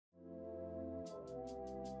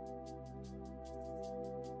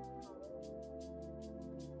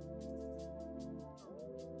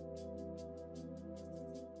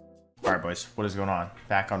Alright boys, what is going on?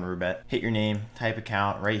 Back on Roobet. Hit your name, type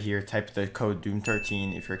account right here, type the code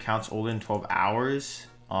Doom13. If your account's older than 12 hours,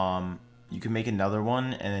 you can make another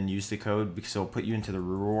one and then use the code because it'll put you into the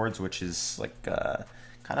rewards, which is like kind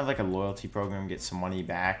of like a loyalty program, get some money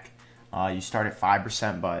back. You start at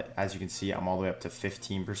 5%, but as you can see, I'm all the way up to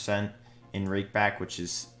 15% in rake back, which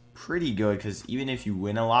is pretty good because even if you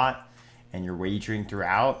win a lot and you're wagering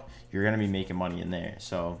throughout, you're going to be making money in there.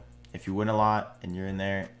 So if you win a lot and you're in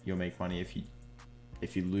there, you'll make money.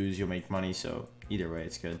 If you lose, you'll make money. So either way,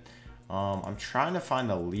 it's good. I'm trying to find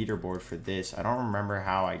the leaderboard for this. I don't remember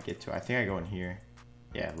how I get to it. I think I go in here.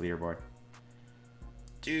 Yeah, leaderboard.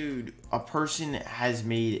 Dude, a person has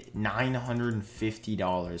made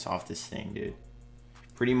 $950 off this thing, dude.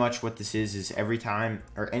 Pretty much what this is every time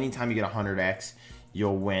or anytime you get 100x,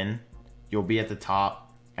 you'll win. You'll be at the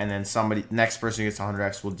top, and then next person who gets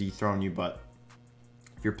 100x will dethrone you. But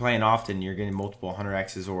if you're playing often, you're getting multiple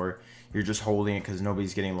 100x's, or you're just holding it because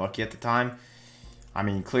nobody's getting lucky at the time. I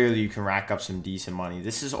mean, clearly you can rack up some decent money.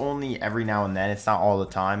 This is only every now and then. It's not all the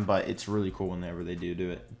time, but it's really cool whenever they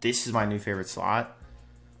do it. This is my new favorite slot.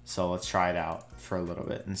 So let's try it out for a little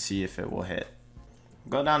bit and see if it will hit.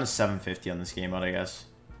 Go down to 750 on this game mode, I guess.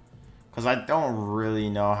 Because I don't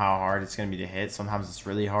really know how hard it's going to be to hit. Sometimes it's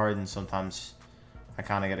really hard, and sometimes I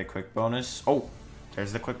kind of get a quick bonus. Oh,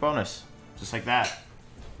 there's the quick bonus. Just like that.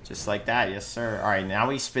 Just like that, yes sir. Alright, now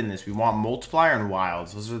we spin this. We want multiplier and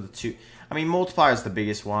wilds. Those are the two. I mean, multiplier is the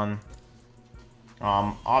biggest one.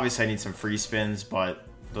 Obviously I need some free spins, but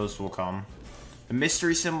those will come. The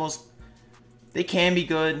mystery symbols, they can be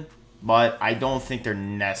good, but I don't think they're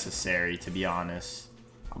necessary, to be honest.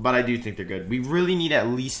 But I do think they're good. We really need at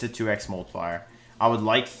least a 2x multiplier. I would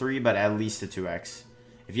like 3, but at least a 2x.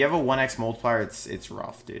 If you have a 1x multiplier, it's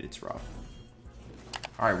rough, dude. It's rough.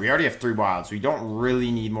 Alright, we already have 3 wilds. We don't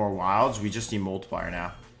really need more wilds. We just need multiplier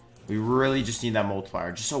now. We really just need that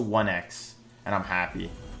multiplier. Just a 1x. And I'm happy.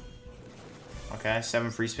 Okay,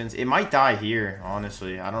 7 free spins. It might die here,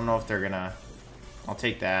 honestly. I don't know if they're gonna... I'll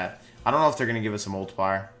take that. I don't know if they're gonna give us a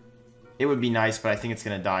multiplier. It would be nice, but I think it's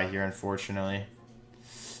gonna die here, unfortunately.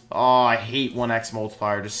 Oh, I hate 1x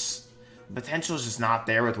multiplier. Just... The potential is just not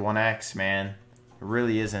there with 1x, man. It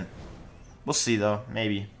really isn't. We'll see, though.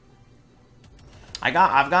 Maybe. I've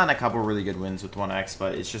gotten a couple really good wins with 1x,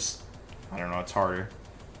 but it's just, I don't know, it's harder.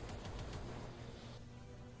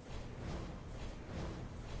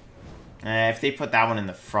 If they put that one in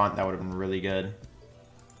the front, that would have been really good.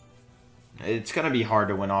 It's going to be hard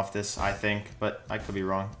to win off this, I think, but I could be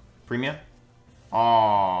wrong. Premium?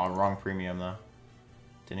 Oh, wrong premium, though.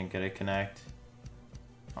 Didn't get a connect.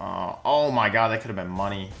 Oh my god, that could have been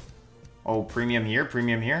money. Oh, premium here,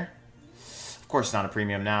 premium here. Of course not a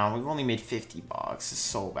premium now. We've only made 50 bucks. It's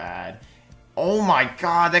so bad. Oh my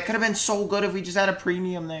god, that could have been so good if we just had a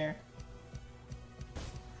premium there.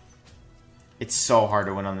 It's so hard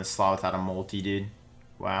to win on this slot without a multi, dude.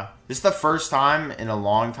 Wow. This is the first time in a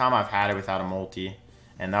long time I've had it without a multi.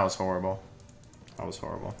 And that was horrible. That was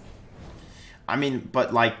horrible. I mean,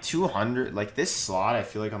 but like 200, like this slot, I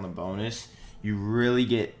feel like on the bonus, you really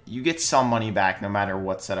get some money back no matter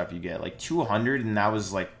what setup you get. Like 200, and that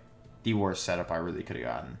was like the worst setup I really could have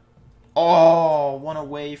gotten. Oh, one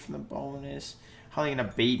away from the bonus. How are they going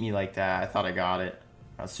to bait me like that? I thought I got it.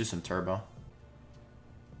 Let's do some turbo.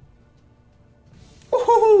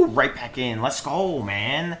 Woohoo! Right back in. Let's go,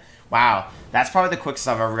 man. Wow. That's probably the quickest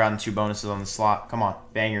I've ever gotten 2 bonuses on the slot. Come on.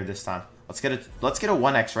 Banger this time. Let's get a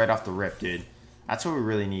 1x right off the rip, dude. That's what we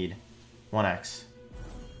really need. 1x.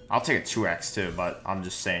 I'll take a 2x too, but I'm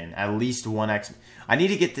just saying. At least 1x. I need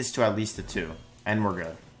to get this to at least a 2. And we're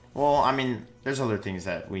good. Well, I mean, there's other things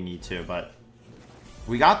that we need too, but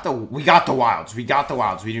we got the wilds. We got the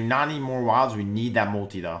wilds. We do not need more wilds. We need that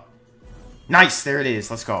multi though. Nice, there it is.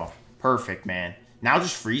 Let's go. Perfect, man. Now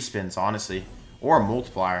just free spins, honestly, or a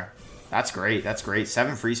multiplier. That's great. That's great.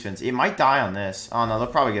 7 free spins. It might die on this. Oh no, they'll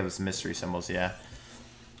probably give us mystery symbols, yeah.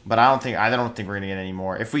 But I don't think we're gonna get any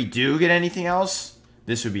more. If we do get anything else,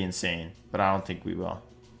 this would be insane. But I don't think we will.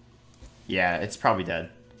 Yeah, it's probably dead.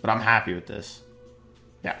 But I'm happy with this.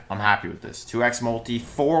 Yeah, I'm happy with this. 2x multi,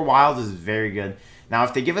 4 wilds is very good. Now,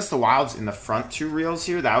 if they give us the wilds in the front 2 reels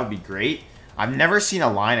here, that would be great. I've never seen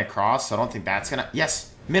a line across, so I don't think that's gonna...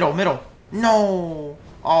 Yes! Middle, middle! No!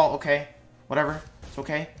 Oh, okay. Whatever. It's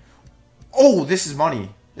okay. Oh, this is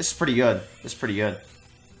money. This is pretty good. This is pretty good.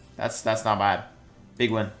 That's not bad.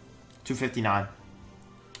 Big win. 259.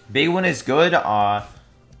 Big win is good. Oh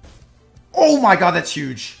my god, that's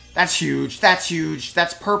huge. That's huge. That's huge.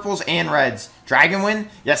 That's purples and reds. Dragon win?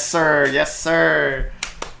 Yes, sir. Yes, sir.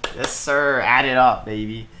 Yes, sir. Add it up,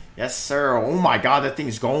 baby. Yes, sir. Oh, my God. That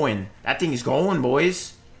thing's going. That thing's going,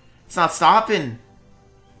 boys. It's not stopping.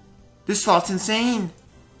 This slot's insane.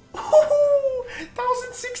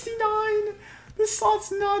 1,069. This slot's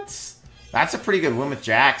nuts. That's a pretty good win with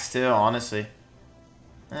jacks too, honestly.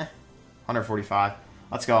 145.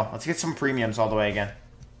 Let's go. Let's get some premiums all the way again.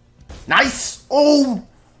 Nice. Oh.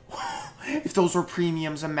 If those were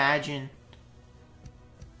premiums, imagine.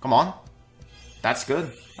 Come on. That's good.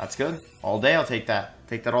 That's good. All day, I'll take that.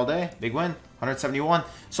 Take that all day. Big win. 171.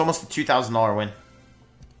 It's almost a $2,000 win.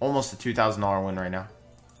 Almost a $2,000 win right now.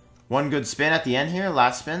 One good spin at the end here.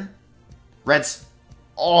 Last spin. Reds.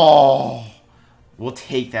 Oh. We'll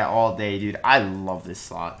take that all day, dude. I love this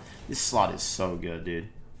slot. This slot is so good, dude.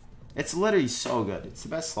 It's literally so good. It's the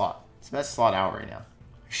best slot. It's the best slot out right now.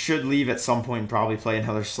 Should leave at some point and probably play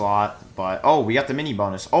another slot. But, oh, we got the mini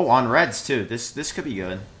bonus. Oh, on reds, too. This could be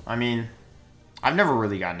good. I mean, I've never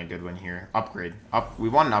really gotten a good one here. Upgrade. We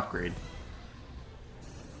want an upgrade.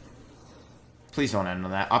 Please don't end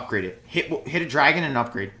on that. Upgrade it. Hit a dragon and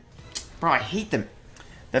upgrade. Bro, I hate them.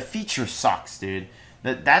 The feature sucks, dude.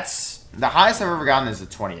 That's the highest I've ever gotten is a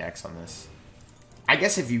 20x on this. I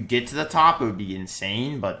guess if you get to the top, it would be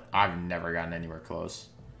insane, but I've never gotten anywhere close.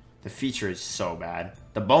 The feature is so bad.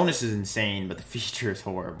 The bonus is insane, but the feature is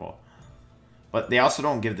horrible. But they also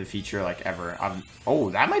don't give the feature, like, ever. Oh,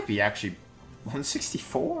 that might be actually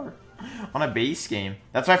 164 on a base game.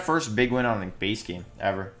 That's my first big win on a base game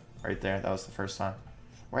ever. Right there. That was the first time.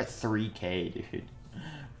 We're at 3K, dude.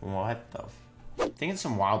 What the I think it's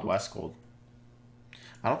some Wild West gold.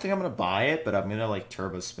 I don't think I'm going to buy it, but I'm going to, like,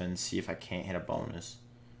 turbo spin, see if I can't hit a bonus.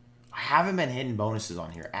 I haven't been hitting bonuses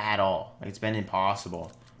on here at all. Like, it's been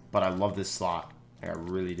impossible. But I love this slot. Like, I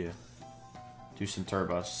really do. Do some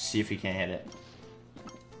turbos. See if we can't hit it.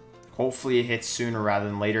 Hopefully it hits sooner rather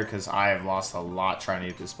than later, because I have lost a lot trying to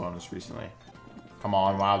get this bonus recently. Come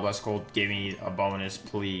on, Wild West Gold. Give me a bonus,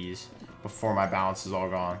 please. Before my balance is all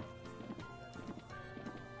gone.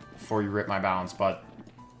 Before you rip my balance, but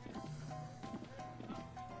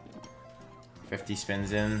 50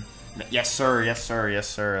 spins in. Yes, sir. Yes, sir. Yes,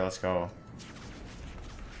 sir. Let's go.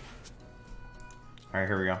 Alright,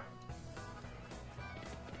 here we go.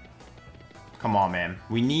 Come on, man.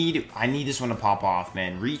 I need this one to pop off,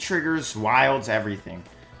 man. Re-triggers, wilds, everything.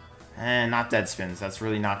 And not dead spins. That's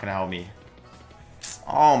really not going to help me.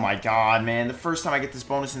 Oh my god, man. The first time I get this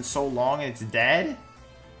bonus in so long and it's dead?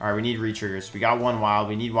 Alright, we need re-triggers. We got one wild.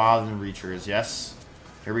 We need wilds and re-triggers. Yes.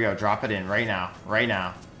 Here we go. Drop it in right now. Right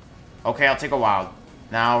now. Okay, I'll take a wild.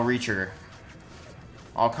 Now, re-trigger.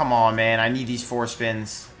 Oh, come on, man. I need these 4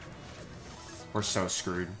 spins. We're so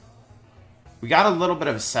screwed. We got a little bit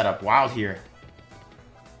of a setup. Wild here.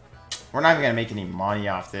 We're not even going to make any money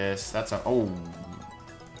off this. That's a... Oh.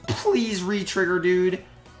 Please re-trigger, dude.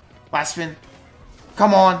 Last spin.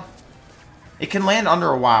 Come on. It can land under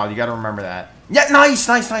a wild. You got to remember that. Yeah, nice,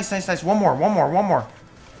 nice, nice, nice, nice. One more, one more, one more.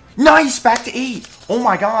 Nice, back to 8. Oh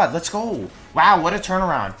my god, let's go. Wow, what a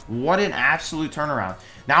turnaround. What an absolute turnaround.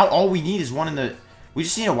 Now all we need is one in the... We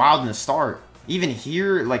just need a wild in the start. Even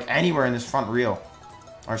here, like anywhere in this front reel.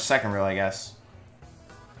 Or second reel, I guess.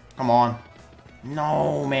 Come on.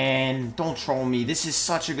 No, man. Don't troll me. This is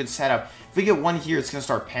such a good setup. If we get one here, it's going to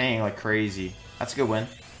start paying like crazy. That's a good win.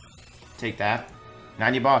 Take that.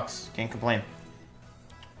 90 bucks. Can't complain.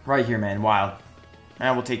 Right here, man. Wild.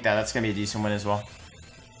 And we'll take that. That's going to be a decent win as well.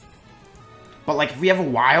 But, like, if we have a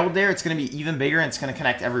wild there, it's going to be even bigger and it's going to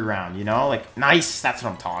connect every round, you know? Like, nice. That's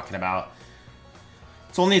what I'm talking about.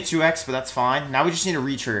 It's only a 2x, but that's fine. Now we just need a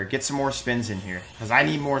re-trigger. Get some more spins in here. Because I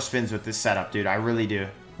need more spins with this setup, dude. I really do.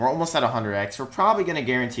 We're almost at 100x. We're probably going to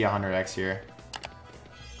guarantee 100x here.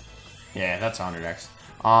 Yeah, that's 100x.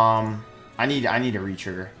 I need a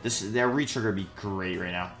re-trigger. Their re-trigger would be great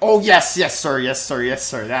right now. Oh, yes, yes, sir, yes, sir, yes,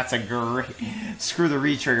 sir. That's a great... Screw the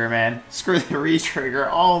re-trigger, man. Screw the re-trigger.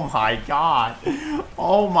 Oh, my God.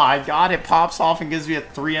 Oh, my God. It pops off and gives me a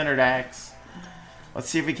 300x. Let's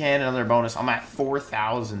see if we can another bonus. I'm at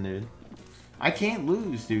 4,000, dude. I can't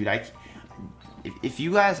lose, dude. If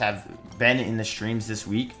you guys have been in the streams this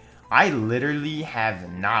week, I literally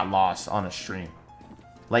have not lost on a stream.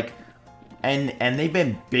 Like... And they've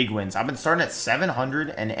been big wins. I've been starting at 700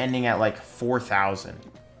 and ending at like 4,000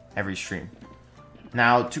 every stream.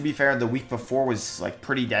 Now, to be fair, the week before was like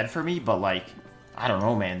pretty dead for me, but like, I don't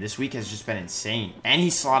know, man. This week has just been insane. Any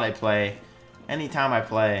slot I play, anytime I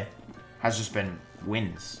play, has just been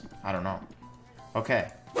wins. I don't know. Okay.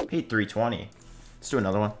 Paid 320. Let's do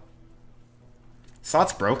another one.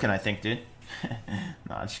 Slot's broken, I think, dude.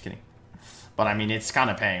 Nah, just kidding. But I mean, it's kind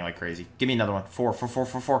of paying like crazy. Give me another one. 4, 4, 4,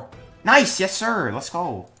 4, 4. Nice, yes sir. Let's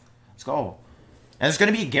go. Let's go. And there's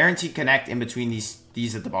gonna be a guaranteed connect in between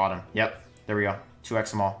these at the bottom. Yep, there we go. 2x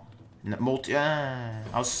them all. Multi. I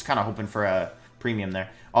was kind of hoping for a premium there.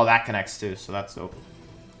 Oh, that connects too, so that's dope.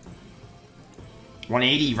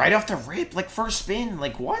 180 right off the rip, like first spin.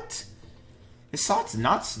 Like what? This slot's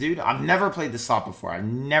nuts, dude. I've never played this slot before. I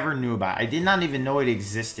never knew about it. I did not even know it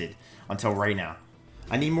existed until right now.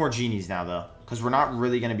 I need more genies now though, because we're not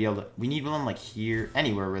really gonna be able to. We need one like here,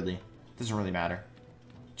 anywhere really. Doesn't really matter.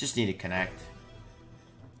 Just need to connect.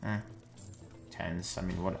 Tens. I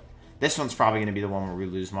mean, what? This one's probably gonna be the one where we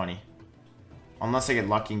lose money. Unless I get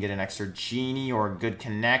lucky and get an extra genie or a good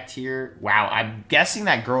connect here. Wow, I'm guessing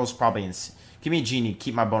that girl's probably in... Give me a genie.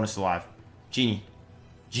 Keep my bonus alive. Genie.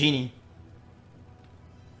 Genie.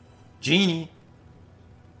 Genie.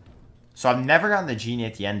 So I've never gotten the genie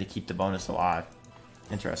at the end to keep the bonus alive.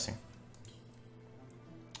 Interesting.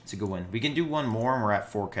 It's a good win. We can do one more and we're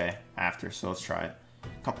at 4K after, so let's try it.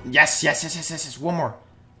 Come. Yes, yes, yes, yes, yes, yes. One more.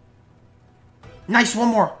 Nice, one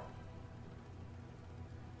more.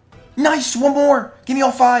 Nice, one more. Give me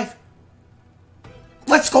all 5.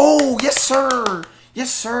 Let's go. Yes, sir.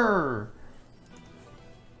 Yes, sir.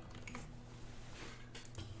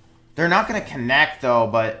 They're not going to connect, though,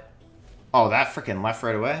 but... Oh, that freaking left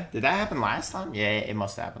right away? Did that happen last time? Yeah, it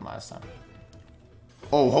must have happened last time.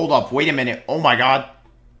 Oh, hold up. Wait a minute. Oh, my God.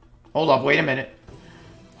 Hold up. Wait a minute.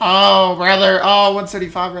 Oh, brother. Oh,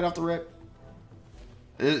 175 right off the rip.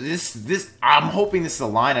 I'm hoping this is a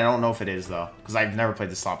line. I don't know if it is, though. Because I've never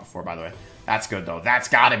played this slot before, by the way. That's good, though. That's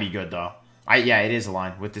got to be good, though. Yeah, it is a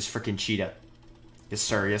line with this freaking cheetah. Yes,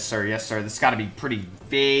 sir. Yes, sir. Yes, sir. This got to be pretty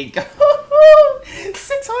big. 600.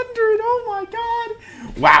 Oh, my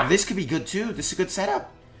God. Wow, this could be good, too. This is a good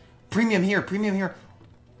setup. Premium here. Premium here.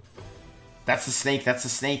 That's the snake. That's the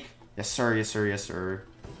snake. Yes, sir. Yes, sir. Yes, sir.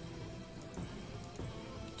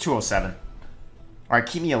 207. Alright,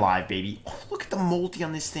 keep me alive, baby. Oh, look at the multi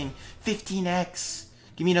on this thing. 15x.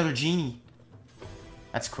 Give me another genie.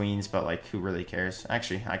 That's queens, but, like, who really cares?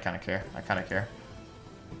 Actually, I kind of care. I kind of care.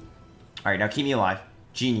 Alright, now keep me alive.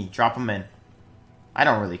 Genie, drop him in. I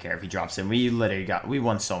don't really care if he drops in. We literally we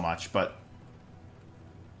won so much, but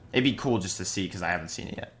it'd be cool just to see because I haven't seen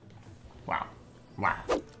it yet. Wow. Wow.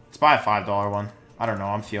 Let's buy a $5 one. I don't know.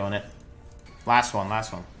 I'm feeling it. Last one.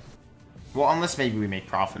 Last one. Well, unless maybe we make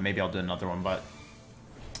profit. Maybe I'll do another one, but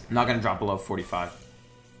I'm not going to drop below 45.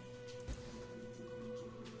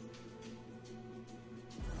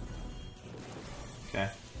 Okay.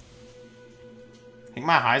 I think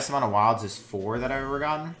my highest amount of wilds is 4 that I've ever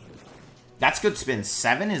gotten. That's good spins.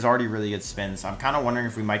 7 is already really good spins. I'm kind of wondering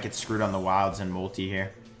if we might get screwed on the wilds and multi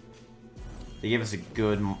here. They gave us a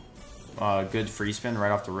good good free spin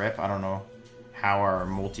right off the rip. I don't know how our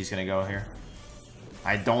multi's going to go here.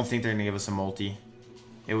 I don't think they're going to give us a multi.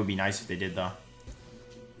 It would be nice if they did, though.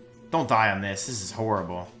 Don't die on this. This is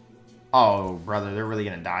horrible. Oh, brother. They're really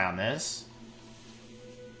going to die on this?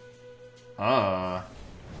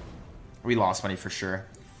 We lost money for sure.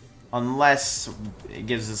 Unless it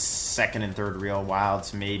gives us second and third real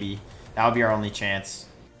wilds, maybe. That would be our only chance.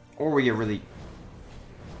 Or we get really...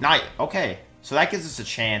 Okay. So that gives us a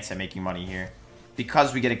chance at making money here.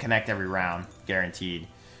 Because we get to connect every round. Guaranteed.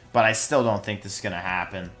 But I still don't think this is going to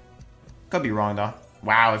happen. Could be wrong, though.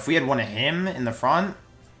 Wow, if we had one of him in the front,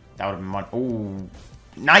 that would have been money. Ooh.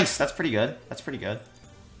 Nice. That's pretty good. That's pretty good.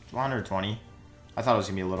 120. I thought it was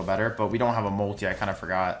going to be a little better. But we don't have a multi. I kind of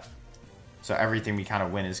forgot. So everything we kind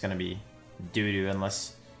of win is going to be doo-doo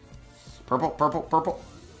unless... Purple, purple, purple.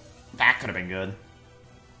 That could have been good.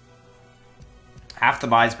 Half the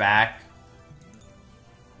buys back.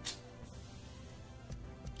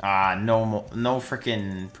 No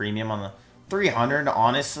freaking premium on the... 300,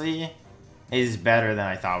 honestly, is better than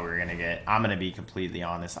I thought we were going to get. I'm going to be completely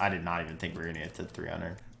honest. I did not even think we were going to get to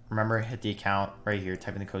 300. Remember, hit the account right here.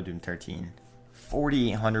 Type in the code DOOM13.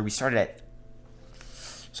 4,800. We started at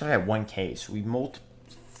 1K, so we multiplied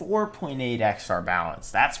 4.8x our balance.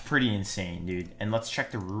 That's pretty insane, dude. And let's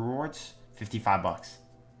check the rewards. 55 bucks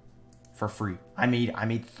for free. I made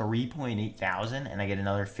 3.8 thousand, and I get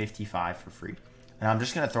another 55 for free. And I'm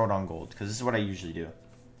just gonna throw it on gold because this is what I usually do.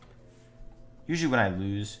 Usually when I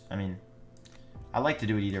lose, I mean, I like to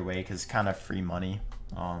do it either way because it's kind of free money.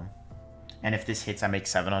 And if this hits, I make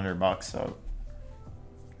 700 bucks. So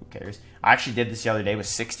who cares? I actually did this the other day with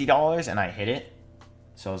 $60, and I hit it.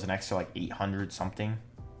 So it was an extra like 800 something,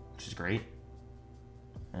 which is great.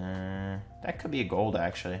 That could be a gold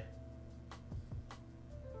actually.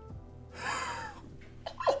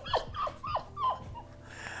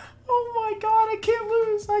 Oh my god, I can't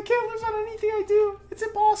lose. I can't lose on anything I do. It's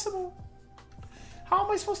impossible. How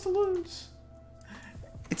am I supposed to lose?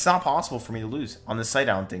 It's not possible for me to lose on this site,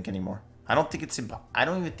 I don't think anymore. I don't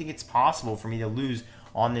even think it's possible for me to lose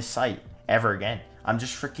on this site ever again. I'm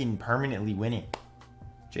just freaking permanently winning.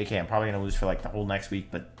 JK, I'm probably gonna lose for like the whole next week,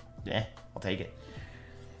 but I'll take it.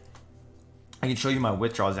 I can show you my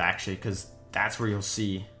withdrawals actually, because that's where you'll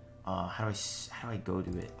see. How do I go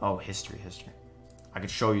to it? Oh, history. I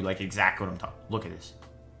could show you like exactly what I'm talking. Look at this.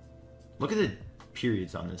 Look at the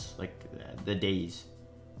periods on this, like the days.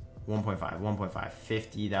 1.5, 1.5,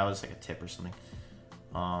 50. That was like a tip or something.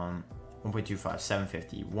 1.25,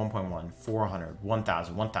 750, 1.1, 400,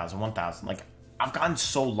 1,000, 1,000, 1,000. Like, I've gotten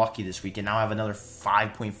so lucky this week, and now I have another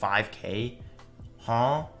 5.5K.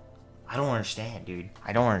 Huh? I don't understand, dude.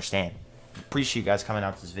 I don't understand. Appreciate you guys coming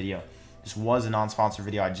out to this video. This was a non-sponsored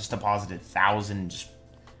video. I just deposited 1,000. Just,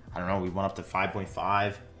 I don't know. We went up to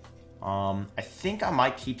 5.5. I think I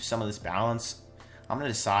might keep some of this balance. I'm gonna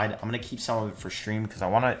decide. I'm gonna keep some of it for stream because I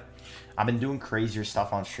want to. I've been doing crazier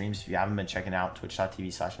stuff on streams. If you haven't been checking out,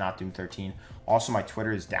 twitch.tv/notdoom13. Also, my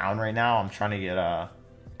Twitter is down right now. I'm trying to get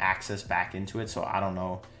access back into it, so I don't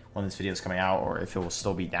know when this video is coming out or if it will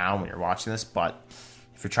still be down when you're watching this. But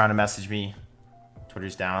if you're trying to message me,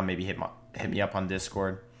 Twitter's down. Maybe hit me up on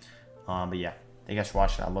Discord. But yeah, thank you guys for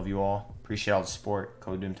watching. I love you all. Appreciate all the support.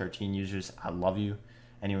 Code Doom 13 users, I love you.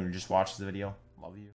 Anyone who just watches the video, love you.